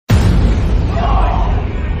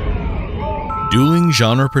Dueling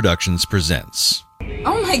Genre Productions presents...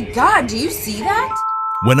 Oh my god, do you see that?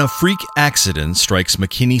 When a freak accident strikes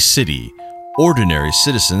McKinney City, ordinary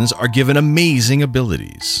citizens are given amazing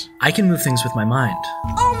abilities. I can move things with my mind.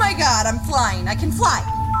 Oh my god, I'm flying. I can fly.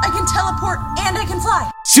 I can teleport and I can fly.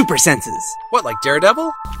 Super senses. What, like Daredevil?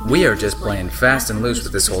 We are just playing fast and loose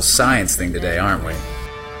with this whole science thing today, aren't we?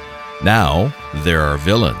 Now, there are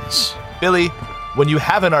villains. Billy, when you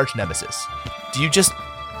have an arch nemesis, do you just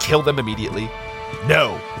kill them immediately?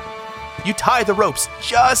 No. You tie the ropes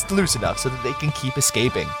just loose enough so that they can keep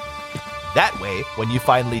escaping. That way, when you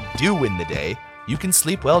finally do win the day, you can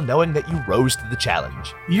sleep well knowing that you rose to the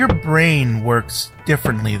challenge. Your brain works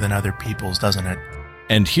differently than other people's, doesn't it?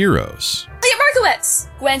 And heroes. Elliot Markowitz,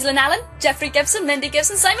 Gwendolyn Allen, Jeffrey Gibson, Lindy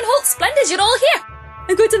Gibson, Simon Holt. Splendid, you're all here.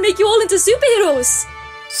 I'm going to make you all into superheroes.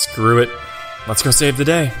 Screw it. Let's go save the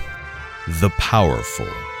day. The powerful.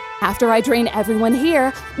 After I drain everyone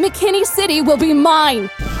here, McKinney City will be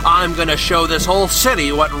mine. I'm gonna show this whole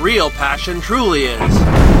city what real passion truly is.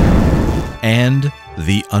 And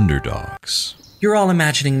the underdogs. You're all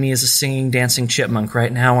imagining me as a singing, dancing chipmunk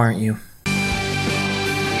right now, aren't you?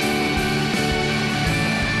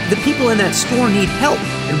 The people in that store need help,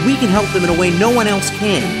 and we can help them in a way no one else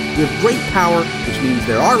can. We have great power, which means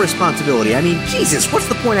they're our responsibility. I mean, Jesus, what's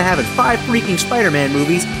the point of having 5 freaking Spider-Man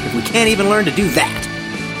movies if we can't even learn to do that?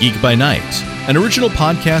 Geek by Night, an original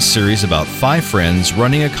podcast series about 5 friends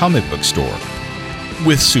running a comic book store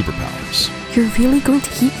with superpowers. You're really going to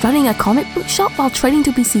keep running a comic book shop while training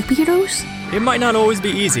to be superheroes? It might not always be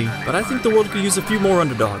easy, but I think the world could use a few more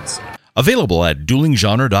underdogs. Available at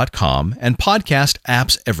duelinggenre.com and podcast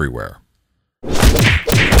apps everywhere.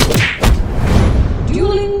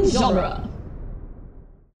 Dueling Genre.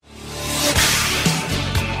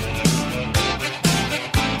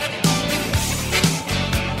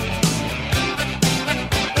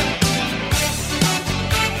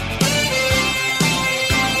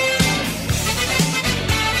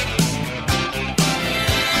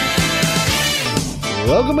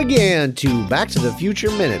 Welcome again to Back to the Future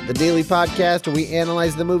Minute, the daily podcast where we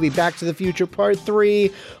analyze the movie Back to the Future Part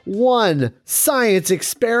 3, one science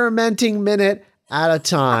experimenting minute at a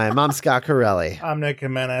time. I'm Scott Corelli. I'm Nick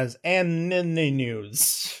Jimenez, and in the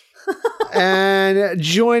news. And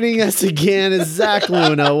joining us again is Zach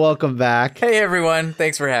Luna. Welcome back. Hey everyone,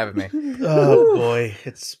 thanks for having me. Oh boy,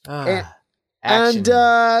 it's... And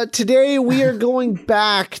today we are going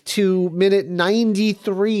back to minute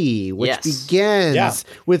 93, which begins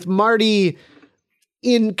with Marty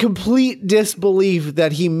in complete disbelief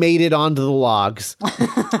that he made it onto the logs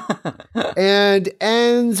and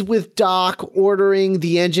ends with Doc ordering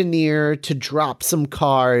the engineer to drop some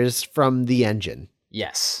cars from the engine.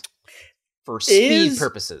 Yes. For speed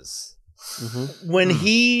purposes. Mm-hmm. When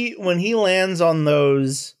he lands on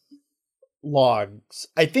those logs,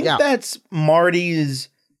 I think that's Marty's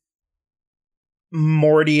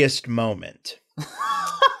Mortiest moment.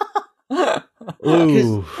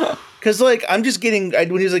 Ooh. Because like I'm just getting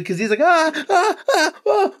when he's like, because he's like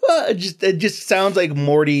it just sounds like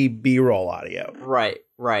Morty B-roll audio.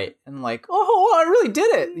 Right, and like, oh, I really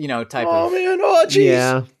did it, type of. Oh man, oh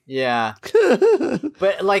jeez. Yeah.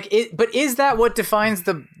 But like but is that what defines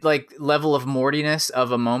the like level of Mortiness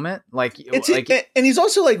of a moment? Like it's like, and he's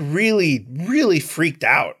also like really, really freaked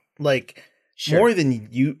out. Like more than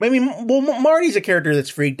you. I mean, well, Marty's a character that's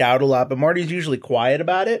freaked out a lot, but Marty's usually quiet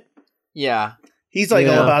about it. Yeah. He's like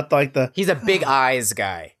all about like the. He's a big eyes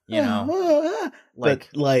guy, but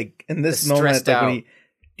like in this moment, like when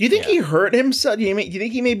do you think he hurt himself? Do you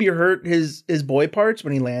think he maybe hurt his boy parts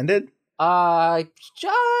when he landed?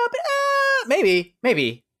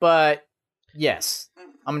 Maybe, but yes.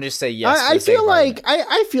 I'm gonna just say yes. I feel like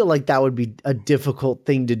that would be a difficult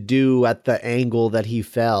thing to do at the angle that he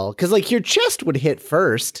fell, because like your chest would hit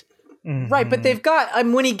first. Mm-hmm. Right, but they've got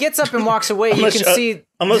when he gets up and walks away, you can see.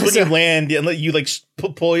 Unless when you land, you like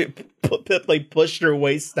push your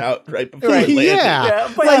waist out right before you land.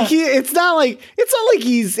 Yeah, but like it's not like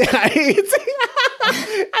he's. I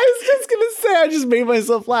was just gonna say, I just made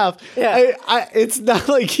myself laugh. Yeah, it's not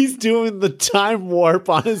like he's doing the time warp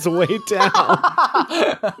on his way down.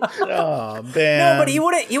 Oh man! No, but he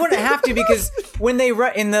wouldn't have to, because when they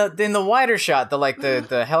in the wider shot,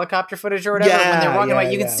 the helicopter footage or whatever, when they're walking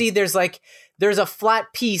away, you can see there's a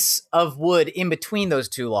flat piece of wood in between those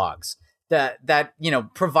two logs that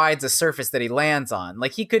provides a surface that he lands on.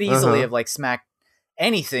 Like he could easily have like smacked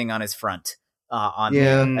anything on his front. On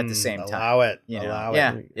him at the same time. Allow it. Yeah. I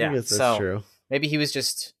guess that's so true. Maybe he's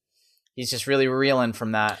just really reeling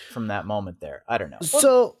from that moment there. I don't know.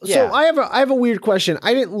 So I have a weird question.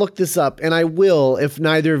 I didn't look this up, and I will if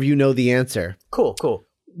neither of you know the answer. Cool.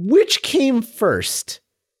 which came first?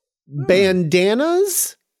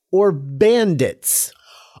 Bandanas or bandits?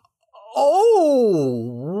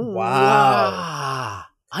 Oh, wow.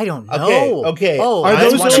 I don't know. Okay. Oh, are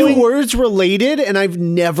those two words related and I've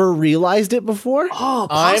never realized it before? Oh,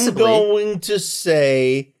 possibly. I'm going to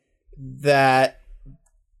say that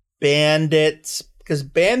bandits, because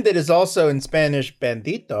bandit is also in Spanish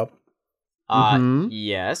bandito.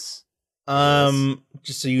 Yes.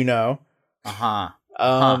 Just so you know. Uh-huh.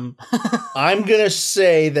 I'm going to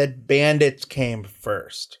say that bandits came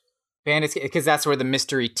first. Bandits, because that's where the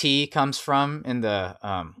mystery T comes from in the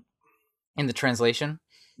translation.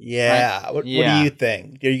 Yeah. Right? What do you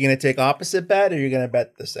think? Are you going to take opposite bet, or are you going to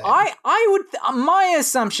bet the same? I would. My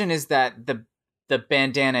assumption is that the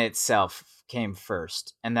bandana itself came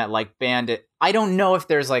first, and that like bandit. I don't know if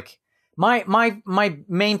there's like my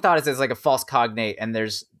main thought is there's like a false cognate, and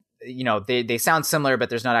there's they sound similar, but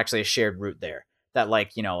there's not actually a shared root there. That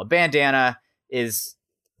like a bandana is,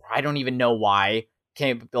 I don't even know why,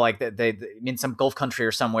 came like they in some Gulf country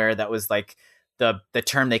or somewhere that was like the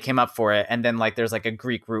term they came up for it, and then like there's like a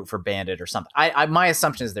Greek root for bandit or something. My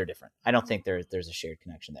assumption is they're different. I don't think there's a shared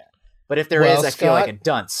connection there. But if there is, I feel like a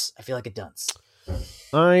dunce.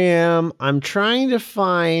 I'm trying to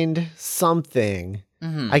find something.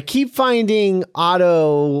 I keep finding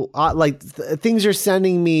things are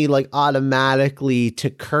sending me like automatically to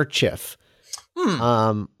kerchief,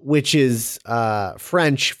 which is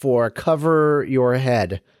French for cover your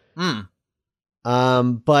head.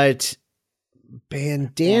 But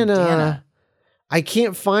bandana, I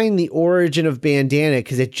can't find the origin of bandana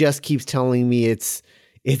because it just keeps telling me it's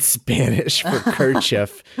Spanish for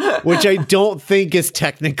kerchief, which I don't think is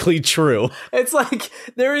technically true. It's like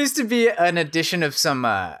there used to be an edition of some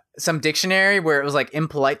dictionary where it was like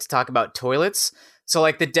impolite to talk about toilets. So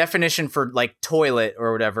like the definition for like toilet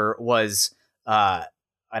or whatever was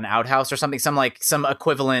an outhouse or something, some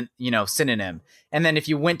equivalent, synonym. And then if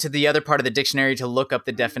you went to the other part of the dictionary to look up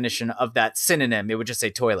the definition of that synonym, it would just say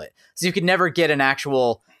toilet. So you could never get an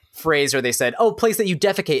actual phrase where they said, "Oh, place that you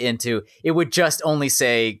defecate into." It would just only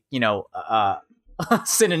say,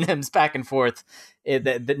 synonyms back and forth.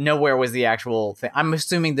 That nowhere was the actual thing. I'm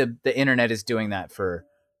assuming the internet is doing that for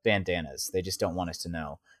bandanas. They just don't want us to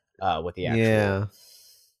know what the actual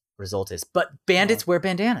result is. But bandits wear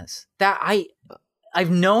bandanas. That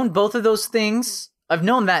I've known both of those things. I've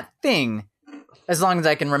known that thing as long as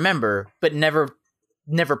I can remember, but never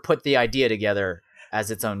put the idea together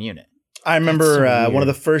as its own unit. I remember one of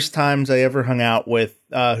the first times I ever hung out with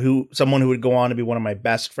someone who would go on to be one of my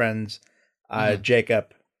best friends,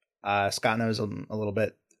 Jacob. Scott knows him a little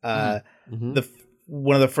bit. One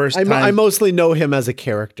of the first times I mostly know him as a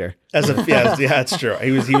character. Yeah, it's true.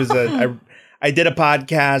 I did a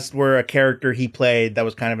podcast where a character he played that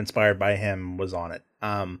was kind of inspired by him was on it.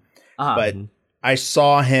 But I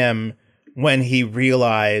saw him when he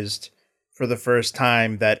realized for the first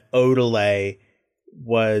time that Odelay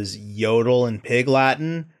was yodel in Pig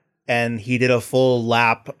Latin, and he did a full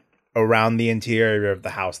lap around the interior of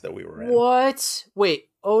the house that we were in. What? Wait,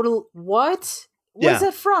 Odel? What? Where's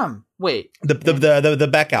that from? Wait, the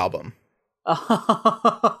Beck album. That's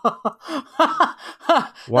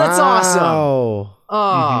awesome.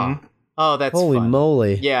 Oh, that's holy fun.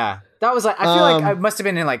 Moly. Yeah, that was like, I feel like I must have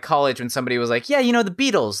been in like college when somebody was like, yeah, the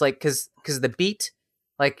Beatles, like because the beat.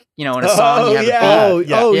 Like, in a song, you have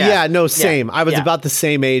a beat. Same. I was about the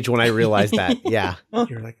same age when I realized that. Yeah.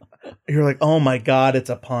 You're like, oh my God,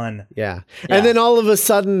 it's a pun. Yeah. And then all of a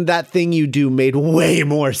sudden that thing you do made way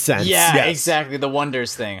more sense. Yeah, exactly. The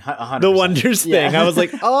Wonders thing. 100%. The Wonders thing. I was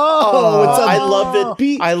like, it's I love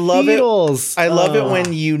it. I love Beatles. I love it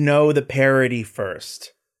when you know the parody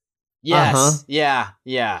first. Yes.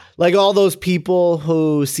 Yeah. Like all those people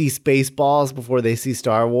who see Spaceballs before they see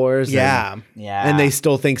Star Wars. Yeah. And they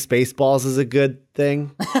still think Spaceballs is a good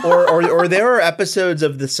thing. or there are episodes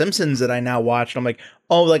of The Simpsons that I now watch. And I'm like,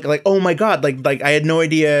 oh my God. Like I had no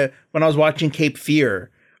idea when I was watching Cape Fear.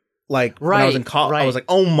 Like when I was in college, I was like,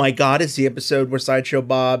 oh my God, it's the episode where Sideshow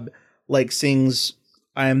Bob like sings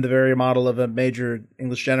 "I am the very model of a major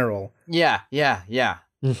English general." Yeah.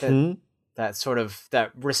 Mm-hmm. That sort of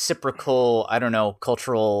that reciprocal, I don't know,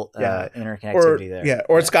 cultural interconnectivity there. Yeah.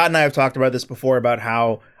 Scott and I have talked about this before about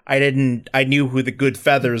how I knew who the Good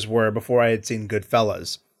Feathers were before I had seen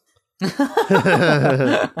Goodfellas.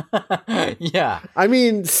 Yeah. I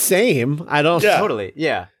mean, same. I don't totally.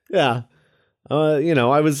 Yeah. Yeah.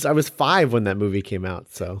 I was 5 when that movie came out.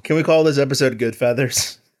 So can we call this episode Good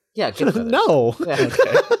Feathers? Yeah. Good Feathers. No. Yeah.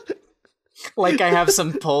 Okay. like I have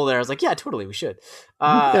some pull there. I was like, yeah, totally, we should.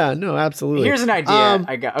 Yeah, no, absolutely. Here's an idea.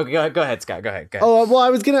 I got. Okay, go ahead, Scott. Go ahead. Oh well, I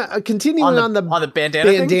was gonna continue on the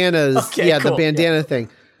bandana bandanas. Thing? Okay, yeah, cool. the bandana thing.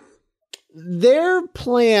 Their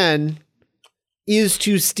plan is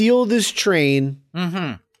to steal this train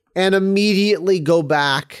and immediately go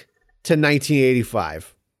back to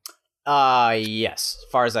 1985. Yes, as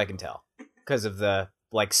far as I can tell, because of the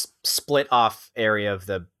like split off area of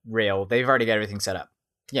the rail. They've already got everything set up.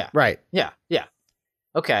 Yeah. Right. Yeah.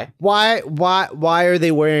 Okay. Why are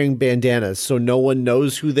they wearing bandanas so no one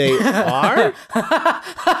knows who they are?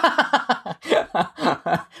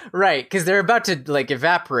 Right, because they're about to like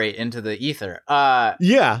evaporate into the ether.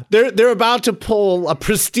 Yeah, they're about to pull a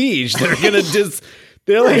Prestige. They're gonna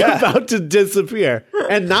about to disappear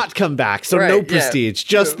and not come back. So no Prestige,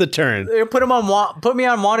 just the turn. Put me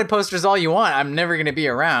on wanted posters all you want. I'm never gonna be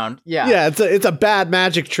around. Yeah. Yeah, it's a bad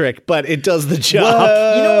magic trick, but it does the job.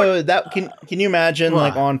 Whoa, you know what? That can you imagine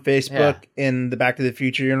like on Facebook in the Back to the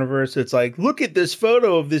Future universe? It's like, look at this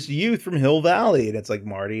photo of this youth from Hill Valley, and it's like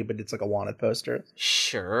Marty, but it's like a wanted poster.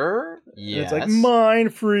 Sure. Yeah. It's like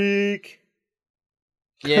Mind Freak.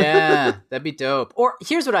 Yeah, that'd be dope. Or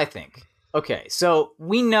here's what I think. Okay, so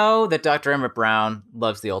we know that Dr. Emmett Brown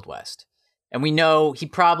loves the Old West. And we know he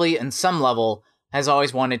probably, in some level, has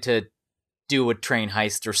always wanted to do a train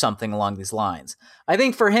heist or something along these lines. I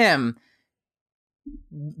think for him,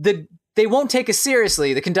 they won't take us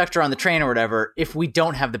seriously, the conductor on the train or whatever, if we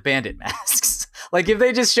don't have the bandit masks. Like, if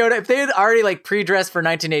they just showed up, if they had already, like, pre-dressed for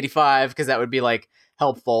 1985, because that would be, like,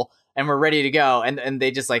 helpful, and we're ready to go, and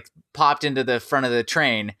they just, like, popped into the front of the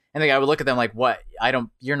train, and the guy would look at them like, what?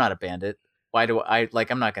 You're not a bandit. Why do I,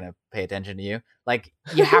 like, I'm not going to pay attention to you. Like,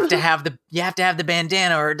 you have to have the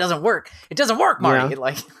bandana or it doesn't work. It doesn't work, Marty. Yeah.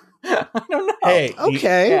 Like, I don't know. Hey,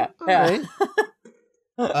 okay. Yeah.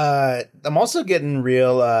 I'm also getting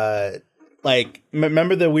real, like,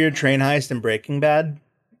 remember the weird train heist in Breaking Bad?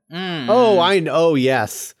 Oh, I know. Oh,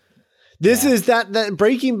 yes. This is that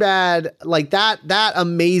Breaking Bad, like that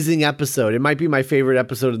amazing episode. It might be my favorite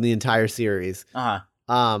episode in the entire series.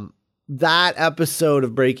 That episode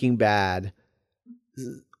of Breaking Bad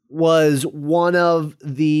was one of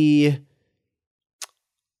the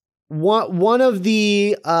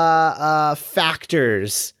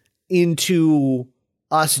factors into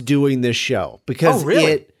us doing this show because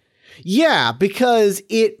because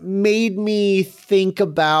it made me think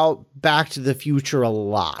about Back to the Future a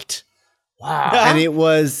lot. Wow. And it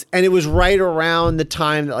was right around the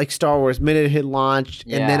time that like Star Wars Minute had launched.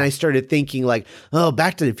 And then I started thinking like, oh,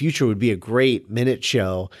 Back to the Future would be a great Minute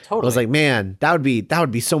show. Totally. I was like, man, that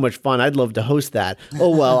would be so much fun. I'd love to host that.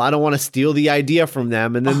 Oh, well, I don't want to steal the idea from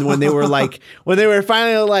them. And then when they were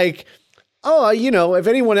finally like, oh, you know, if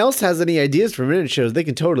anyone else has any ideas for Minute shows, they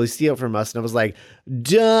can totally steal from us. And I was like,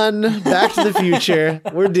 done. Back to the Future.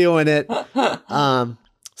 We're doing it.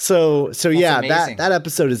 So yeah, amazing. that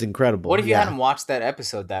episode is incredible. What if you hadn't watched that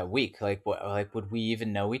episode that week? Like, would we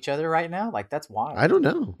even know each other right now? Like, that's wild. I don't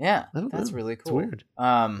know. Yeah, that's really cool. It's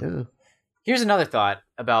weird. Here's another thought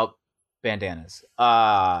about bandanas.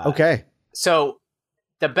 Okay. So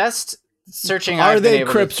the best searching are I've they been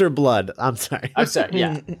able Crips to... or blood? I'm sorry.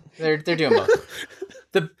 Yeah, they're doing both.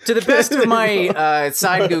 To the best of my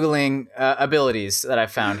side Googling abilities that I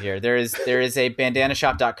found here, there is a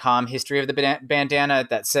bandanashop.com history of the bandana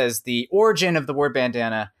that says the origin of the word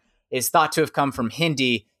bandana is thought to have come from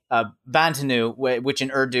Hindi bandhanu, which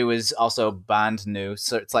in Urdu is also bandhanu,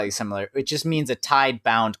 so it's slightly similar. It just means a tied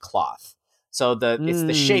bound cloth. So it's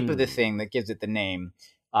the shape of the thing that gives it the name.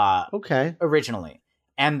 Originally,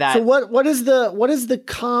 and that. So what is the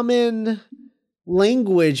common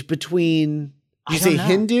language between? Did you say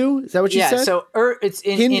Hindu? Is that what you said? Yeah, so it's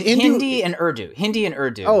in Hindi and Urdu. Hindi and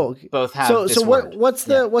Urdu both have this word. What's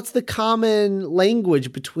the common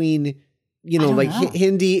language between, you know, like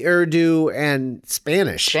Hindi, Urdu, and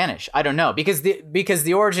Spanish? Spanish. I don't know. Because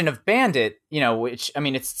the origin of bandit, you know, which, I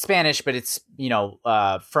mean, it's Spanish, but it's, you know,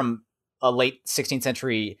 from a late 16th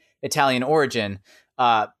century Italian origin.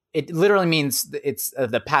 It literally means it's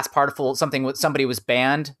the past participle, somebody was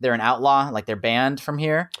banned. They're an outlaw, like they're banned from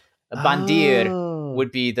here. A bandir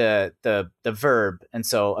would be the verb, and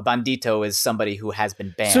so a bandito is somebody who has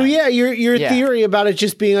been banned. So yeah, your theory about it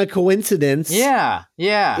just being a coincidence,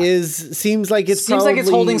 seems like it's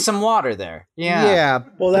holding some water there. Yeah.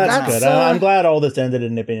 Well, that's good. I'm glad all this ended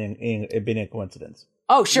in it being a coincidence.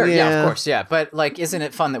 Oh sure, yeah, of course, yeah. But like, isn't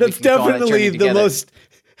it fun that that's we can go on that journey together?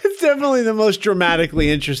 It's definitely the most dramatically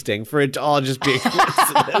interesting for it to all just be a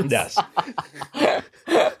coincidence. Yes.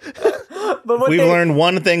 But we've learned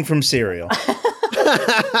one thing from Serial. But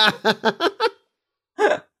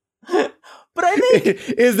I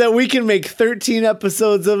is that we can make 13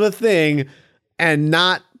 episodes of a thing and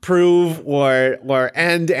not prove or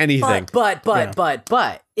end anything. But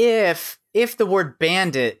if the word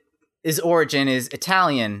bandit origin is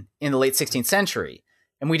Italian in the late 16th century,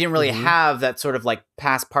 and we didn't really have that sort of like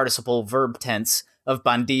past participle verb tense of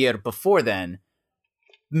bandir before then,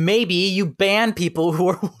 maybe you ban people who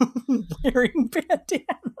are wearing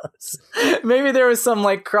bandanas. Maybe there was some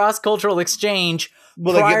like cross-cultural exchange.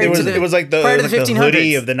 Well, like, it was like the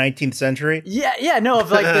hoodie of the 19th century.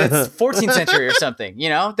 Of like the 14th century or something,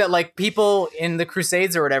 that like people in the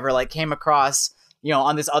Crusades or whatever, like came across,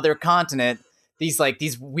 on this other continent,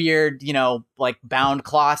 these weird, like bound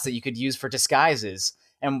cloths that you could use for disguises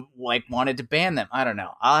and like wanted to ban them. I don't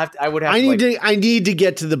know. I need to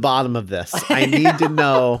get to the bottom of this. I need to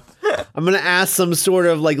know. I'm going to ask some sort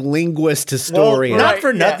of like linguist historian. Well, not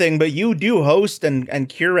for nothing, but you do host and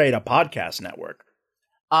curate a podcast network.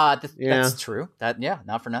 That's true.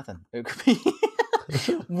 Not for nothing. It could be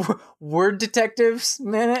Word Detectives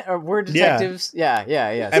Minute or Word Detectives.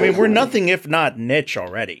 Yeah. I mean, we're nothing if not niche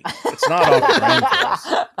already. It's not off brand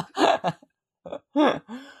for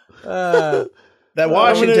us. That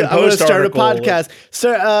Washington Post I'm gonna start article. A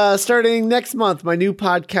podcast. Starting next month, my new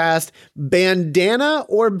podcast, Bandana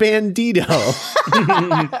or Bandito,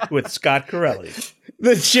 with Scott Corelli,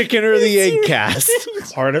 the chicken or the egg cast,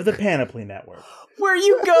 part of the Panoply Network. Where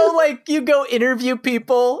you go interview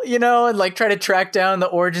people, and like try to track down the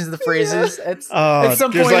origins of the phrases. At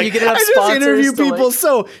some point, you get enough sponsors. I just interview people.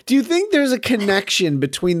 So, do you think there's a connection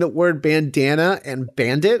between the word bandana and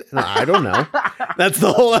bandit? No, I don't know. That's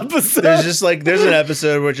the whole episode. There's an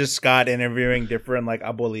episode where just Scott interviewing different like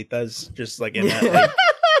abuelitas, just like in that.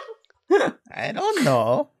 Like, I don't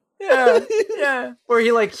know. Yeah. Where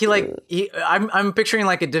I'm picturing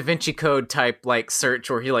like a Da Vinci Code type like search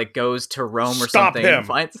where he like goes to Rome or something and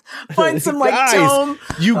finds some like tome.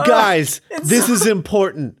 You guys, this is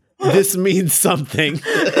important. This means something.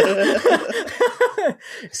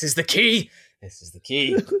 This is the key.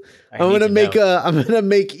 I'm gonna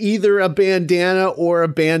make either a bandana or a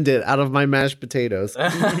bandit out of my mashed potatoes. You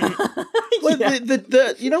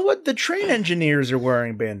know what? The train engineers are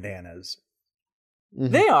wearing bandanas.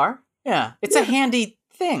 Mm-hmm. They are, yeah. It's a handy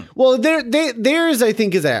thing. Well, theirs I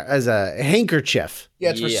think is a handkerchief.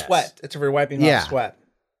 Yeah, it's for sweat. It's for wiping off sweat.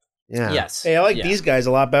 Yeah. Yes. Hey, I like these guys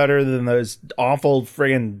a lot better than those awful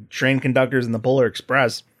friggin' train conductors in the Polar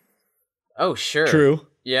Express. Oh, sure. True.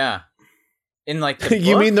 Yeah. In like the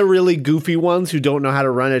you mean the really goofy ones who don't know how to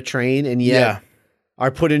run a train and yet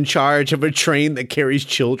are put in charge of a train that carries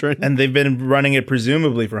children? And they've been running it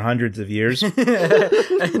presumably for hundreds of years.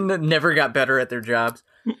 And never got better at their jobs.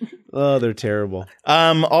 Oh, they're terrible.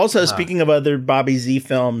 Also, speaking of other Bobby Z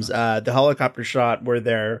films, the helicopter shot where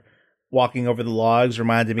they're walking over the logs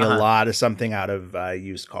reminded me a lot of something out of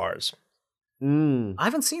Used Cars. I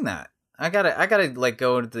haven't seen that. I gotta like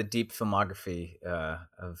go into the deep filmography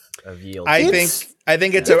of Yield. I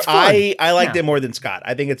think it's I liked it more than Scott.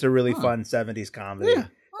 I think it's a really fun 70s comedy. Yeah.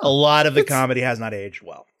 A lot of the comedy has not aged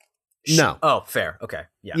well. No. Oh, fair. Okay.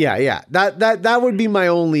 Yeah. That would be my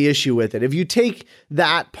only issue with it. If you take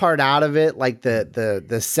that part out of it, like the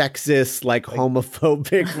sexist, like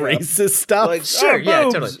homophobic, racist stuff. Like, sure. Yeah.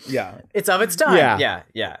 Totally. Yeah. It's of its time.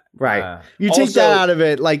 Yeah. Right. You take that out of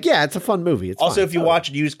it. Like, yeah, it's a fun movie. It's also, fun. if you watch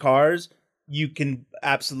Used Cars, you can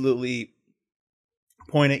absolutely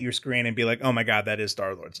point at your screen and be like, "Oh my God, that is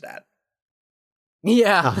Star-Lord's dad."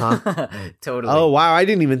 Yeah, totally. Oh wow, I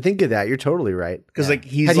didn't even think of that. You're totally right. Because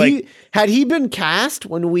like had he been cast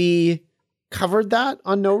when we covered that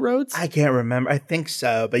on No Roads? I can't remember. I think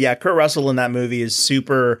so, but yeah, Kurt Russell in that movie is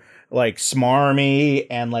super like smarmy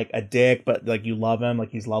and like a dick, but like you love him,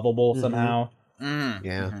 like he's lovable somehow.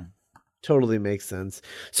 Yeah, totally makes sense.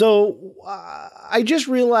 So I just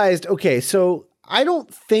realized. Okay, so I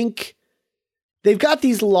don't think they've got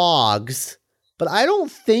these logs, but I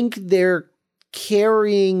don't think they're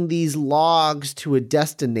carrying these logs to a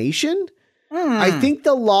destination. I think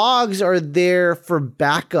the logs are there for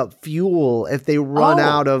backup fuel if they run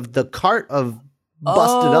out of the cart of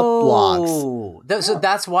busted up logs. So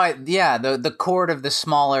that's why, the cord of the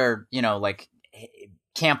smaller, like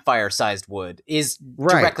campfire sized wood is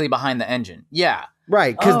directly behind the engine. Yeah.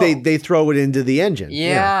 Right. Because they throw it into the engine.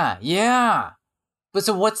 Yeah. But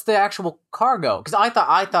so what's the actual cargo? Because I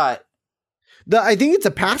thought. I think it's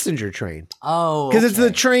a passenger train. Oh, because it's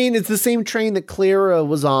the train. It's the same train that Clara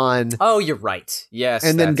was on. Oh, you're right. Yes,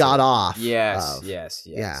 and then got off. Yes.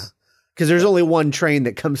 Yeah, because there's only one train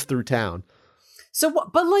that comes through town. So,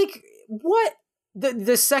 but like, what?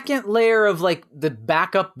 the second layer of like the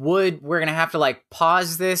backup wood, we're gonna have to like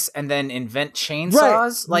pause this and then invent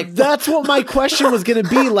chainsaws. Right. Like that's what my question was gonna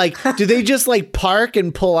be. Like, do they just like park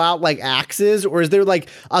and pull out like axes, or is there like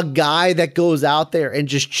a guy that goes out there and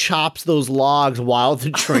just chops those logs while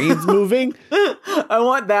the train's moving? I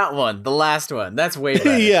want that one, the last one. That's way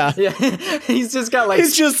better. Yeah. He's just got like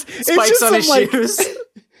spikes on his shoes.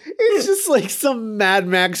 It's just like some Mad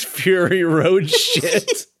Max Fury Road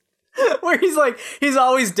shit. Where he's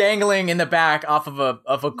always dangling in the back off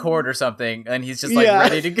of a cord or something, and he's just like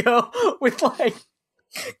ready to go with like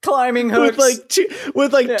climbing hooks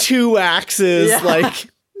with two axes, like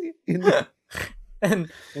and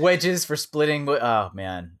wedges for splitting. Oh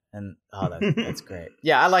man, and that's great.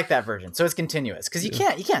 Yeah, I like that version. So it's continuous because you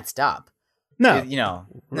can't stop. No, no.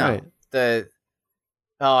 Right.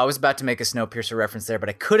 I was about to make a Snowpiercer reference there, but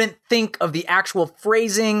I couldn't think of the actual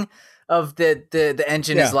phrasing of the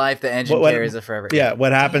engine is life, the engine carries it forever. Yeah,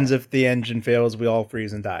 what happens if the engine fails? We all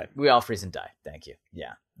freeze and die. We all freeze and die. Thank you.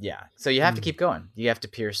 Yeah. So you have to keep going. You have to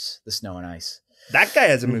pierce the snow and ice. That guy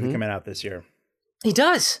has a movie coming out this year. He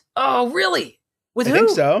does. Oh, really? With who? I think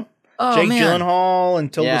so. Oh, Jake man. Gyllenhaal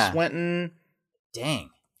and Tilda Swinton. Dang.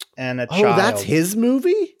 And a child. Oh, that's his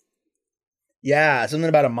movie? Yeah, something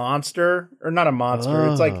about a monster. Or not a monster.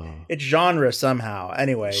 It's like, it's genre somehow.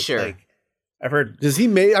 Anyway. Sure. Like, I've heard. Does he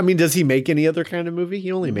make any other kind of movie?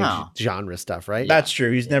 He only makes genre stuff, right? That's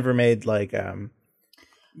true. He's never made like I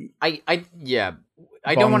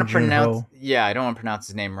don't want to pronounce I don't want to pronounce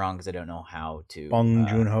his name wrong because I don't know how to. Bong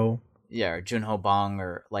Joon-ho. Yeah, or Joon-ho Bong,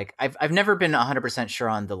 or like I've never been 100% sure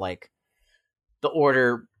on the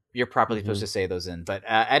order you're properly supposed to say those in, but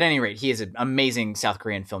at any rate, he is an amazing South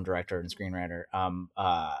Korean film director and screenwriter.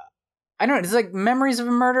 I don't know. Does like Memories of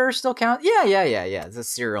a Murder still count? Yeah. It's a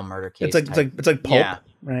serial murder case. It's like Pulp,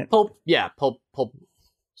 right? Pulp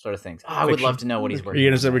sort of things. Oh, I would love to know what he's working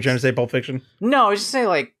on. Were you trying to say Pulp Fiction? No, I was just saying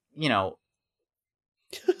like, yeah,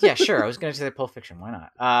 sure. I was going to say Pulp Fiction. Why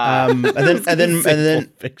not?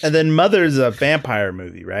 And then Mother's a vampire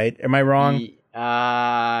movie, right? Am I wrong? Or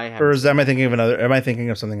am I thinking of another? Am I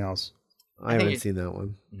thinking of something else? I haven't seen that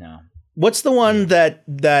one. No. What's the one that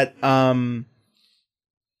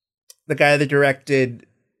the guy that directed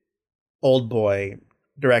Old Boy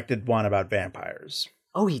directed one about vampires?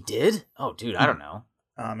 Oh, he did? Oh, dude, I don't know.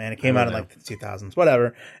 Oh man, it came out in like the 2000s.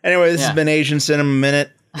 Whatever. Anyway, this has been Asian Cinema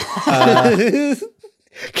Minute.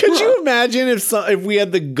 Could you imagine if we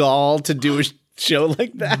had the gall to do a show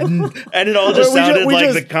like that? And it all just sounded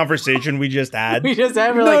like the conversation we just had. We just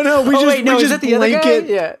had. We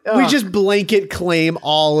just blanket claim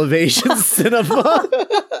all of Asian cinema.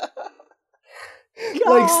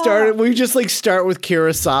 We just start with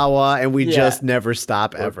Kurosawa and we just never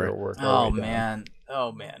stop ever. Oh man.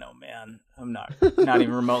 I'm not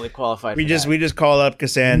even remotely qualified. We just call up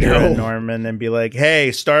Cassandra and Norman and be like,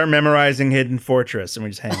 "Hey, start memorizing Hidden Fortress," and we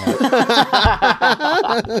just hang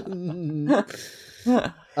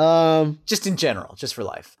out. Just in general, just for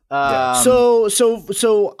life. The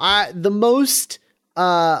most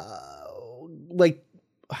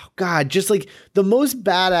the most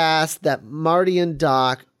badass that Marty and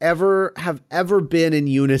Doc have ever been in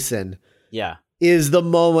unison. Yeah. Is the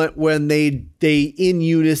moment when they in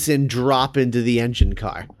unison drop into the engine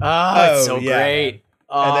car. Oh, it's so great.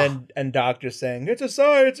 And Doc just saying, "It's a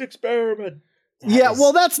science experiment."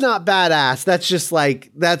 Well, that's not badass. That's just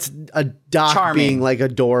that's a Doc charming. Being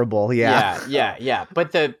adorable. Yeah.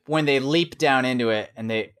 But when they leap down into it and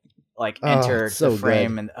they enter the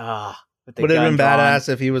frame good. And would it have been badass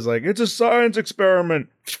if he was like, "It's a science experiment."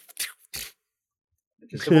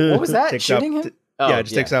 What was that? Shooting him? It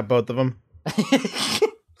just takes out both of them.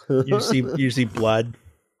 you see blood.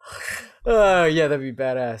 Oh yeah, that'd be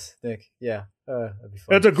badass, Nick. Yeah, that'd be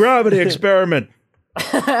fun. It's a gravity experiment.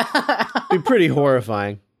 Be pretty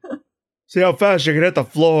horrifying. See how fast you can hit the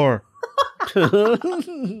floor.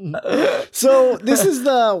 So this is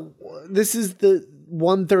the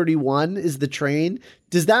 131 is the train.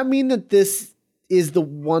 Does that mean that this is the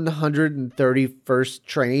 131st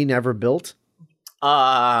train ever built?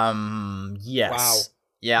 Yes. Wow.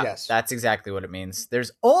 Yeah, yes. That's exactly what it means.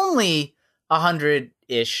 There's only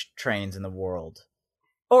 100-ish trains in the world.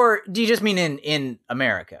 Or do you just mean in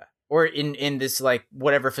America? Or in this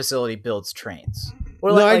whatever facility builds trains?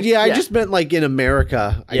 Or I just meant in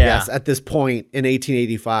America, I guess, at this point in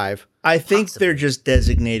 1885. I think they're just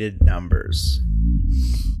designated numbers.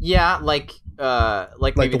 Yeah, like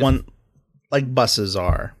maybe the one like buses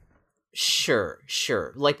are. Sure.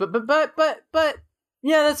 But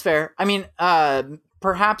yeah, that's fair. I mean,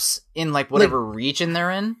 perhaps in whatever region they're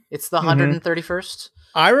in, it's the 131st.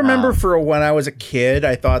 I remember for when I was a kid,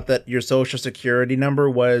 I thought that your social security number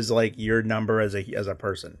was like your number as a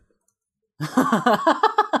person. It's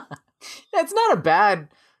not a bad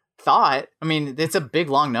thought. I mean, it's a big,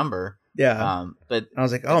 long number. Yeah. But I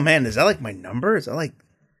was like, oh man, is that like my number? Is that like,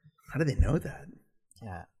 how do they know that?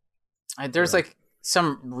 Yeah. There's like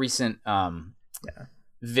some recent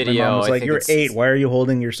video. My mom was like, you're 8. Why are you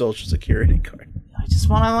holding your social security card? I just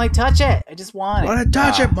want to like touch it. I just want to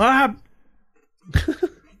touch it, Mom. I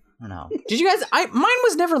don't know. Did you guys? Mine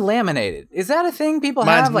was never laminated. Is that a thing people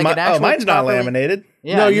have? Like an actual? Mine's not laminated.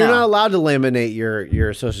 Yeah, no, you're not allowed to laminate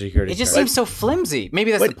your social security. It just seems so flimsy.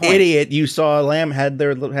 Maybe that's the point. Idiot! You saw had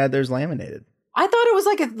theirs laminated. I thought it was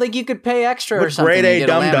like you could pay extra or something. Grade A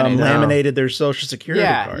dum-dum laminated their social security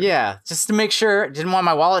card. Yeah, just to make sure. Didn't want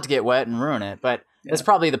my wallet to get wet and ruin it, but. Yeah. That's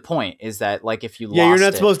probably the point, is that like if you lost you're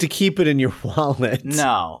not supposed to keep it in your wallet.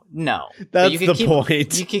 No. That's the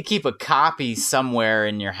point. You could keep a copy somewhere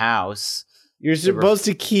in your house. You're supposed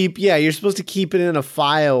to keep it in a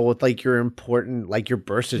file with like your important, like your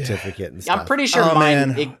birth certificate and stuff. I'm pretty sure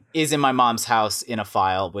mine is in my mom's house in a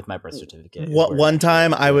file with my birth certificate. One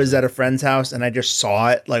time I was at a friend's house and I just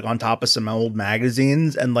saw it like on top of some old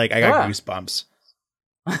magazines and like I got goosebumps.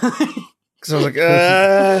 Because I was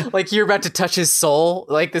like, like you're about to touch his soul.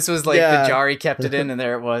 Like this was like the jar he kept it in, and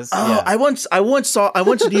there it was. Oh, yeah. I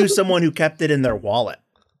once knew someone who kept it in their wallet.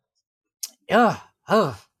 Oh,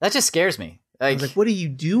 that just scares me. Like, I was like, what are you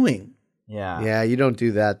doing? Yeah, you don't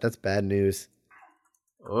do that. That's bad news.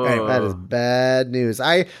 Okay, that is bad news.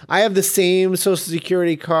 I have the same social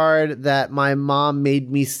security card that my mom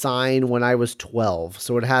made me sign when I was 12.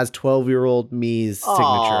 So it has 12-year-old me's signature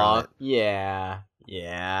on it. Yeah,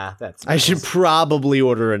 that's nice. I should probably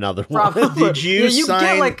order another one. Did you sign?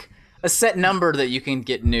 Get like a set number that you can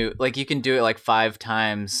get new, like you can do it like 5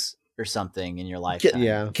 times or something in your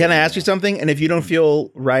lifetime. Can I ask you something? And if you don't feel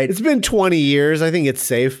right, it's been 20 years. I think it's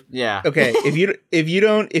safe. Yeah. Okay. if you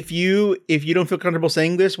don't feel comfortable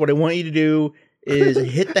saying this, what I want you to do is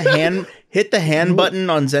hit the hand button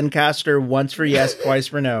on Zencastr once for yes, twice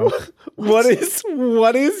for no. What is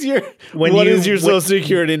your social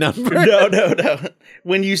security number? No.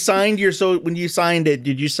 When you signed it,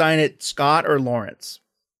 did you sign it Scott or Lawrence?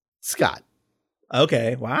 Scott.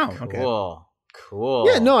 Okay. Wow. Okay.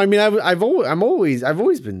 Cool. Yeah. No. I mean, I've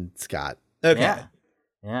always been Scott. Okay.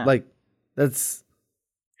 Yeah. Like that's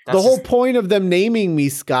the whole point of them naming me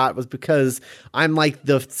Scott was because I'm like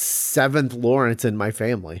the 7th Lawrence in my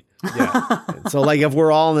family. Yeah. So like if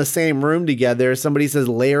we're all in the same room together, somebody says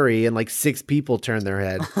Larry and like 6 people turn their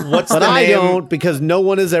head. I don't, because no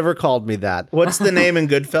one has ever called me that. What's the name in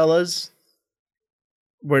Goodfellas?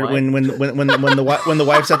 When the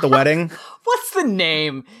wife's at the wedding? What's the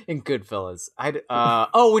name in Goodfellas?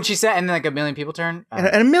 When she said, and then like a million people turn? And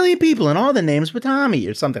a million people, and all the names with Tommy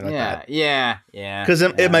or something like that. Yeah. Because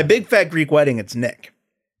in my Big Fat Greek Wedding, it's Nick.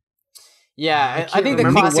 Yeah, I think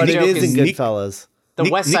the classic joke is in Goodfellas. The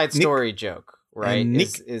West Side Story joke, right?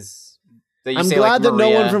 Is that you I'm say, glad like, that no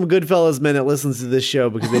one from Goodfellas Minute listens to this show,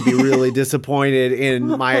 because they'd be really disappointed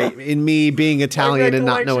in me being Italian and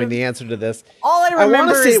not knowing the answer to this. All I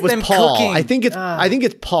remember is it was them Paul. cooking. I think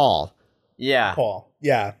it's Paul. Yeah, Paul.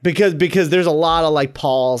 Yeah, because there's a lot of like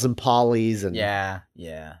Pauls and Pollies and yeah,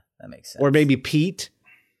 that makes sense. Or maybe Pete.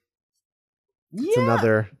 It's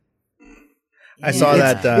another. I saw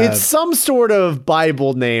that. It's some sort of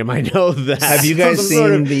Bible name. I know that. Have you guys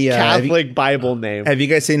seen the Catholic Bible name? Have you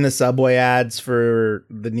guys seen the Subway ads for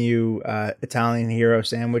the new Italian hero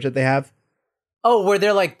sandwich that they have? Oh, where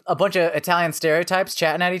they're like a bunch of Italian stereotypes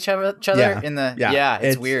chatting at each other in the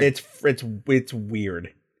it's weird. It's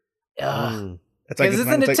weird. Because it's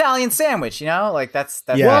an Italian sandwich, you know? Like that's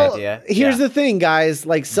the idea. Here's the thing, guys.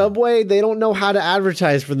 Like Subway, they don't know how to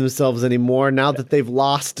advertise for themselves anymore now that they've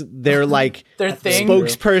lost their like their thing.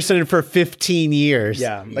 Spokesperson for 15 years.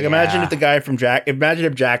 Yeah. Like imagine if the guy from Jack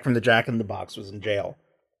from the Jack in the Box was in jail.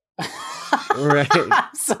 Right.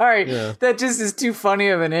 I'm sorry. Yeah. That just is too funny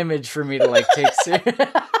of an image for me to like take seriously.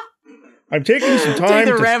 I'm taking some time take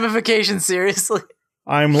the ramifications seriously.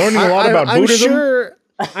 I'm learning a lot about Buddhism.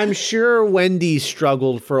 I'm sure Wendy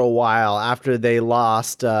struggled for a while after they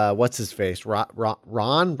lost, what's his face? Rob? What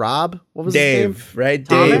was Dave, his name? Right?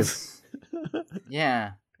 Thomas? Dave.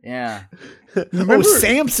 Yeah.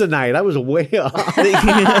 Samsonite. I was way off.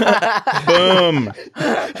 Boom.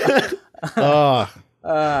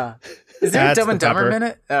 Is there a Dumb and Dumber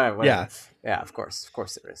minute? Yeah. Yeah, of course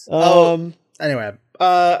there is. Anyway,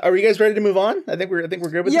 are you guys ready to move on? I think we're good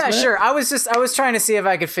with this. Yeah, sure. I was trying to see if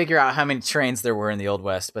I could figure out how many trains there were in the Old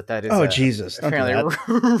West, but that is Jesus, apparently a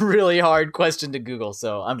really hard question to Google.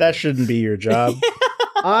 So that shouldn't be your job.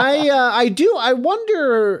 I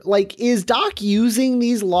wonder, like, is Doc using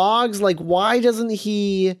these logs? Like, why doesn't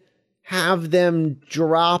he have them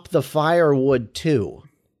drop the firewood too?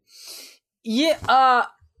 Yeah,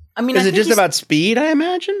 I mean, is it just about speed, I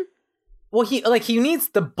imagine? Well, he needs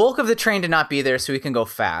the bulk of the train to not be there so he can go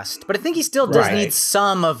fast, but I think he still does need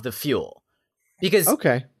some of the fuel. Because,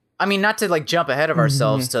 I mean, not to like jump ahead of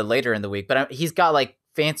ourselves to later in the week, but he's got like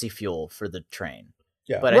fancy fuel for the train.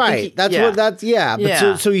 Yeah. But But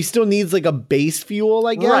so he still needs like a base fuel,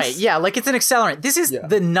 I guess. Right. Yeah. Like it's an accelerant. This is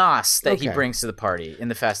the NOS that he brings to the party in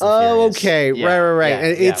the Fast and Furious. Okay. Yeah. Right. Yeah.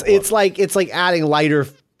 And it's like adding lighter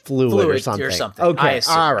fluid or something. Okay.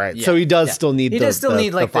 All right. Yeah. So he does still need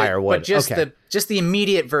the firewood. But just the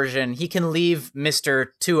immediate version, he can leave Mr.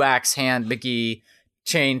 Two-Axe Hand McGee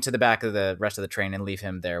chained to the back of the rest of the train and leave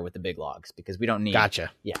him there with the big logs because we don't need.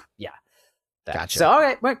 Gotcha. Yeah. That. Gotcha. So all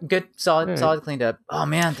right, good, solid, cleaned up. Oh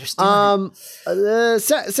man, there's still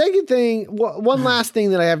second thing. One last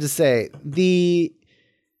thing that I have to say: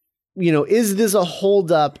 is this a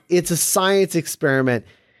holdup? It's a science experiment.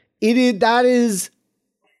 That is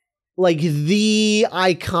like the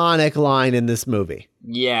iconic line in this movie.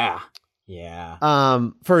 Yeah.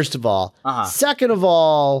 First of all, second of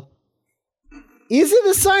all, is it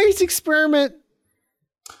a science experiment?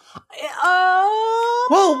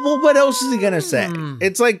 Well, what else is he gonna say?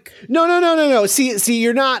 It's like no. See,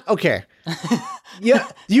 you're not okay. Yeah,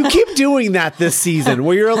 you keep doing that this season,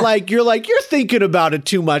 where you're thinking about it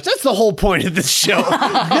too much. That's the whole point of this show. No.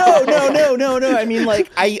 I mean,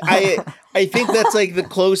 like, I think that's like the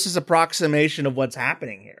closest approximation of what's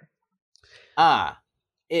happening here.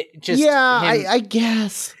 It just I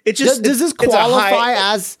guess it just does this qualify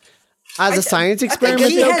as a science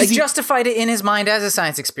experiment? He has justified it in his mind as a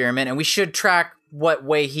science experiment, and we should track what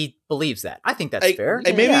way he believes that. I think that's fair.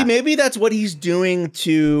 Maybe that's what he's doing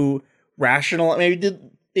to rational.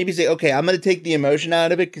 Maybe say, okay, I'm going to take the emotion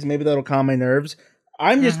out of it because maybe that'll calm my nerves.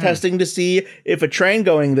 I'm just testing to see if a train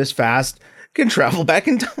going this fast can travel back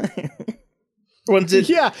in time. That's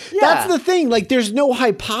the thing. Like, there's no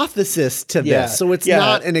hypothesis to this, so it's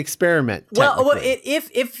not an experiment. Well,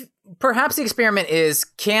 if perhaps the experiment is,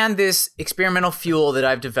 can this experimental fuel that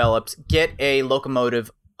I've developed get a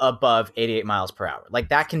locomotive above 88 miles per hour? Like,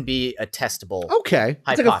 that can be a testable hypothesis.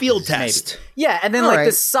 It's like a field test. Maybe. Yeah, and then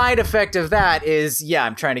the side effect of that is,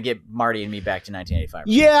 I'm trying to get Marty and me back to 1985.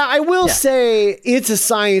 Yeah, I will say it's a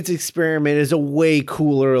science experiment is a way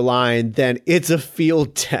cooler line than it's a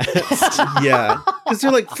field test. Yeah, because they're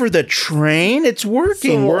like, for the train, it's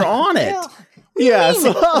working. We're on it. Yeah,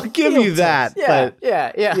 so I'll give you that.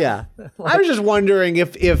 Yeah. I was just wondering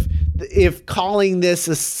if calling this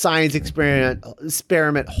a science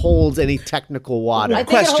experiment holds any technical water. I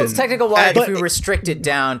think it holds technical water if we restrict it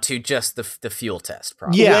down to just the fuel test.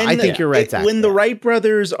 Probably. Yeah, I think you're right, Zach. When the Wright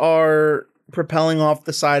brothers are propelling off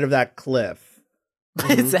the side of that cliff.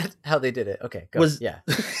 Is that how they did it? Okay, go.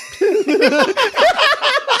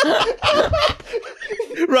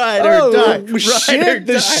 Ride or die. Shit,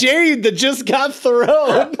 the shade that just got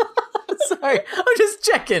thrown. Sorry, I'm just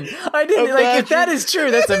checking. I didn't if that is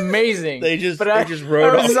true, that's amazing. They just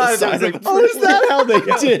rode off the side of the cliff. Is that how they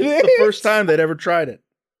did it? The first time they'd ever tried it.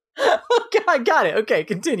 Okay, I got it. Okay,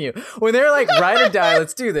 continue. When they're like, ride or die,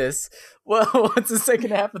 let's do this. Well, what's the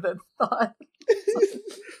second half of that thought?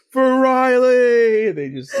 For Riley! They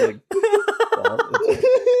just like...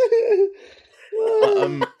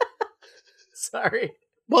 Sorry.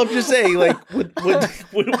 Well, I'm just saying, like, would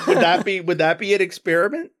that be an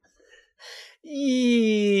experiment?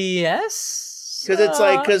 Yes, because it's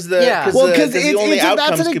like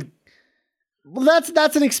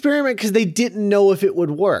that's an experiment because they didn't know if it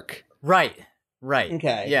would work. Right.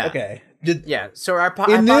 Okay. Yeah. Okay. So our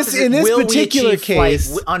hypothesis in this particular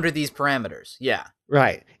case under these parameters. Yeah.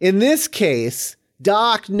 Right. In this case,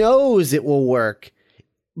 Doc knows it will work.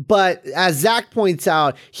 But as Zach points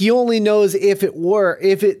out, he only knows it'll work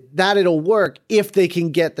if they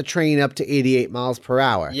can get the train up to 88 miles per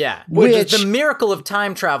hour. Yeah. Which the miracle of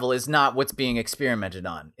time travel is not what's being experimented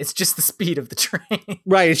on. It's just the speed of the train.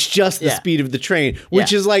 Right. It's just the speed of the train,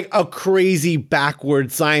 which is like a crazy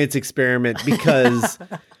backward science experiment because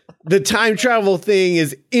the time travel thing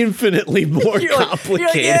is infinitely more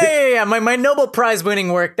complicated. Yeah. My Nobel Prize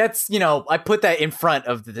winning work, that's, I put that in front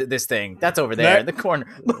of this thing. That's over there in the corner.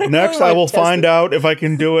 Next, I will find out if I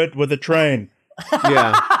can do it with a train.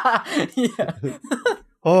 Yeah.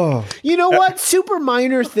 Oh. You know what? Super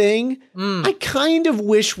minor thing. I kind of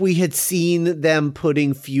wish we had seen them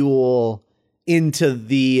putting fuel into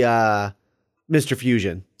the Mr.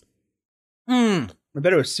 Fusion. I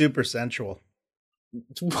bet it was super sensual.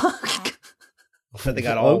 But they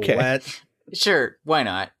got all wet. Sure, why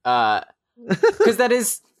not? Because that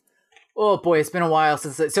is. Oh boy, it's been a while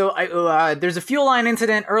since. There's a fuel line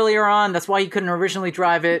incident earlier on. That's why you couldn't originally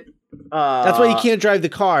drive it. That's why you can't drive the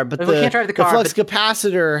car. But can't drive the car, flux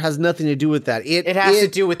capacitor has nothing to do with that. It has to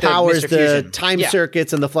do with powers the time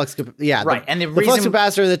circuits and the flux. Right, and the flux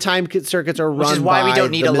capacitor and the time circuits are run by which is why we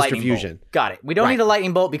don't need a lightning Fusion. bolt. Got it. We don't need a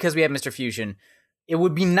lightning bolt because we have Mr. Fusion. It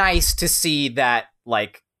would be nice to see that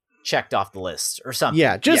checked off the list or something.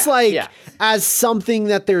 Yeah, as something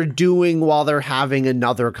that they're doing while they're having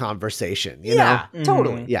another conversation. You know?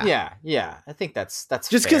 Totally. Yeah. I think that's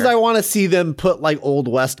just because I want to see them put Old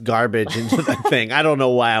West garbage into the thing. I don't know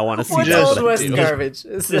why I want to see that. Old West garbage?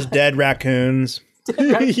 Just dead raccoons.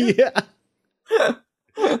 Yeah.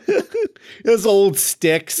 Those old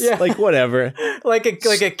sticks, whatever, like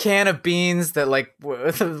a can of beans that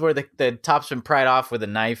where the top's been pried off with a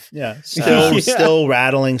knife. Yeah, still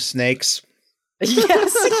rattling snakes.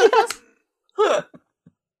 Yes.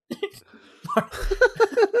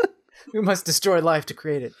 We must destroy life to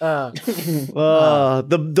create it.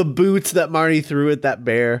 The boots that Marty threw at that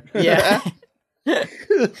bear. Yeah,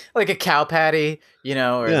 like a cow patty,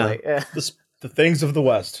 or the things of the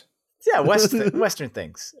West. Yeah, Western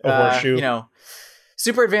things. A horseshoe.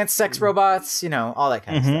 Super advanced sex robots, all that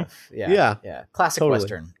kind of stuff. Yeah. Classic totally.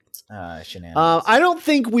 Western shenanigans. I don't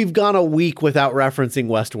think we've gone a week without referencing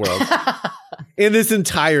Westworld in this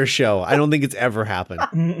entire show. I don't think it's ever happened.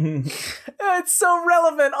 It's so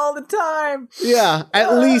relevant all the time. Yeah,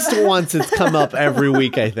 at least once it's come up every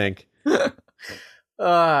week, I think.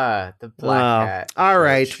 The Black Hat. All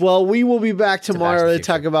right. Well, we will be back tomorrow to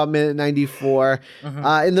talk about Minute 94.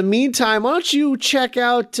 In the meantime, why don't you check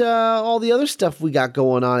out all the other stuff we got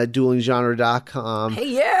going on at duelinggenre.com.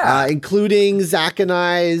 Hey, yeah. Including Zach and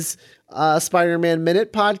I's Spider-Man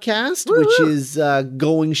Minute podcast, which is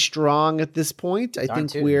going strong at this point. I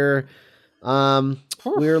think we're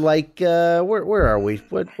where are we?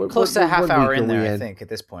 What close to a half hour in there, I think, at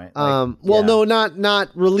this point. No, not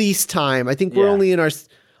release time. I think we're only in our.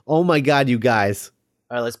 Oh my God, you guys!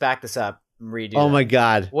 All right, let's back this up. Redo. Oh my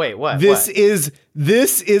God! Wait, what? This is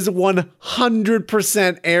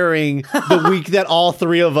 100% airing the week that all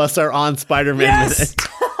three of us are on Spider-Man Minute.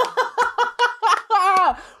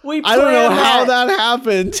 I don't know how that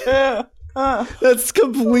happened. That's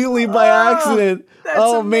completely by accident.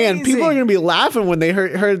 Man, people are gonna be laughing when they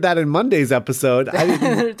heard that in Monday's episode.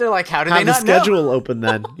 They're like, "How did they not have the schedule open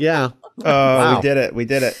then?" Yeah. Wow. We did it. We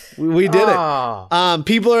did it.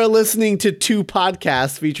 People are listening to 2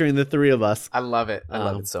 podcasts featuring the 3 of us. I love it. I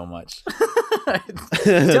love it so much.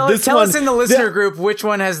 Tell us in the listener group which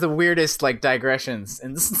one has the weirdest digressions.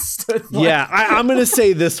 I'm going to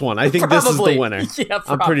say this one. I think this is the winner. Yeah,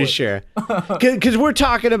 I'm pretty sure. Because we're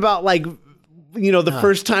talking about the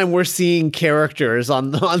first time we're seeing characters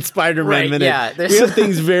on Spider-Man Minute. Yeah, we have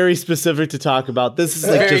things very specific to talk about. This is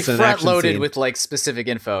very just an front loaded scene. With specific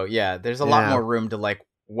info. Yeah, there's a lot more room to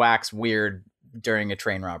wax weird during a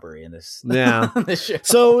train robbery in this. Yeah. This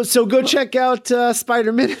show. So go check out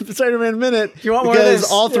Spider-Man Minute. You want more of this? Because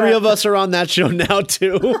all 3 of us are on that show now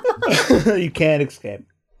too. You can't escape.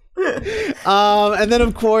 And then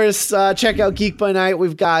of course check out Geek by Night.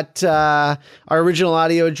 We've got our original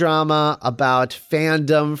audio drama about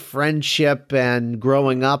fandom, friendship, and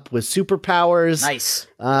growing up with superpowers. Nice.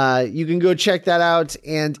 You can go check that out,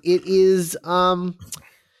 and it is on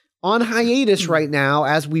hiatus right now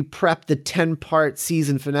as we prep the 10-part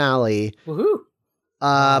season finale. Woohoo.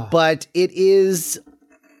 But it is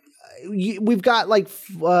we've got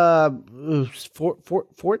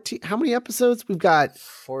 14. How many episodes? We've got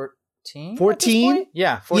 14. 14?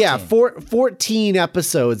 Yeah, 14. Yeah, 14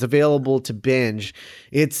 episodes available to binge.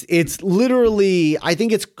 It's literally, I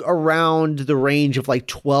think it's around the range of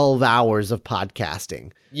 12 hours of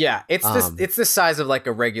podcasting. Yeah, it's the size of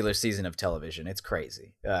a regular season of television. It's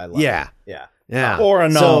crazy. I love it. Yeah. Or a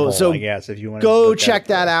novel, I guess, if you want to go check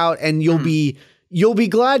that out, and you'll be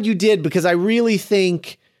glad you did, because I really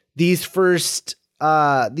think these first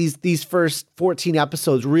 14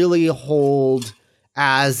 episodes really hold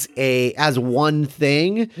as one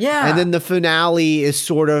thing. Yeah. And then the finale is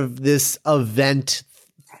sort of this event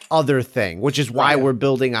other thing, which is why we're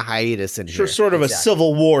building a hiatus in here. Sort of a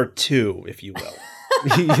Civil War 2, if you will.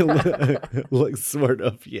 Sort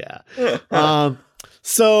of, yeah.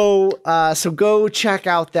 So go check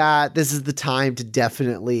out that. This is the time to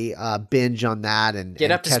definitely binge on that and get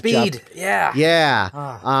up to speed. Up. Yeah.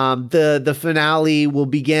 The finale will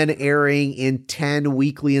begin airing in 10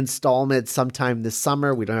 weekly installments sometime this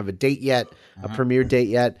summer. We don't have a date yet, a premiere date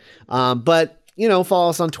yet. But follow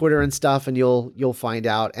us on Twitter and stuff, and you'll find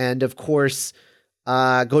out. And of course,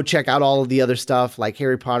 Go check out all of the other stuff like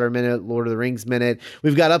Harry Potter Minute, Lord of the Rings Minute.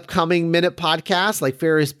 We've got upcoming Minute podcasts like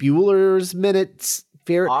Ferris Bueller's Minutes.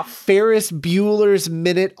 Ferris Bueller's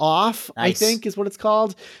Minute Off, nice. I think is what it's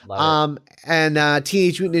called. And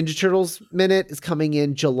Teenage Mutant Ninja Turtles Minute is coming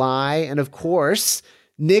in July. And of course,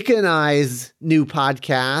 Nick and I's new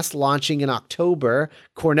podcast launching in October,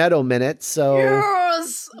 Cornetto Minute. So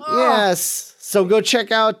yes. So go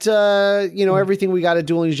check out everything we got at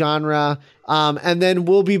Dueling Genre. And then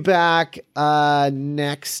we'll be back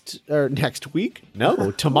next week.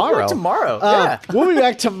 No, tomorrow. Tomorrow. We'll be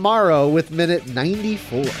back tomorrow with Minute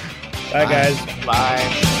 94. Bye guys.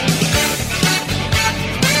 Bye.